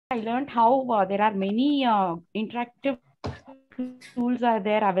I learned how there are many interactive tools are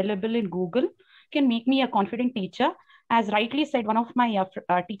there available in Google, can make me a confident teacher. As rightly said, one of my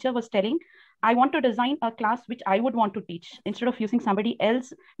teacher was telling, I want to design a class which I would want to teach instead of using somebody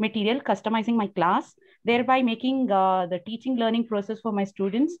else material, customizing my class, thereby making the teaching learning process for my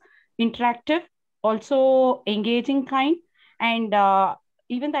students interactive, also engaging kind, and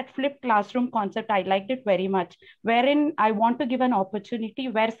even that flipped classroom concept, I liked it very much, wherein I want to give an opportunity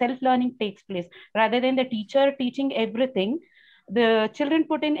where self-learning takes place rather than the teacher teaching everything. The children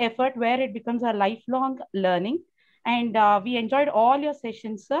put in effort where it becomes a lifelong learning. And we enjoyed all your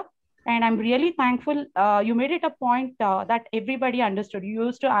sessions, sir. And I'm really thankful. You made it a point that everybody understood. You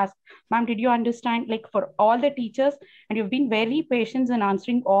used to ask, ma'am, did you understand? Like for all the teachers, and you've been very patient in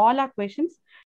answering all our questions.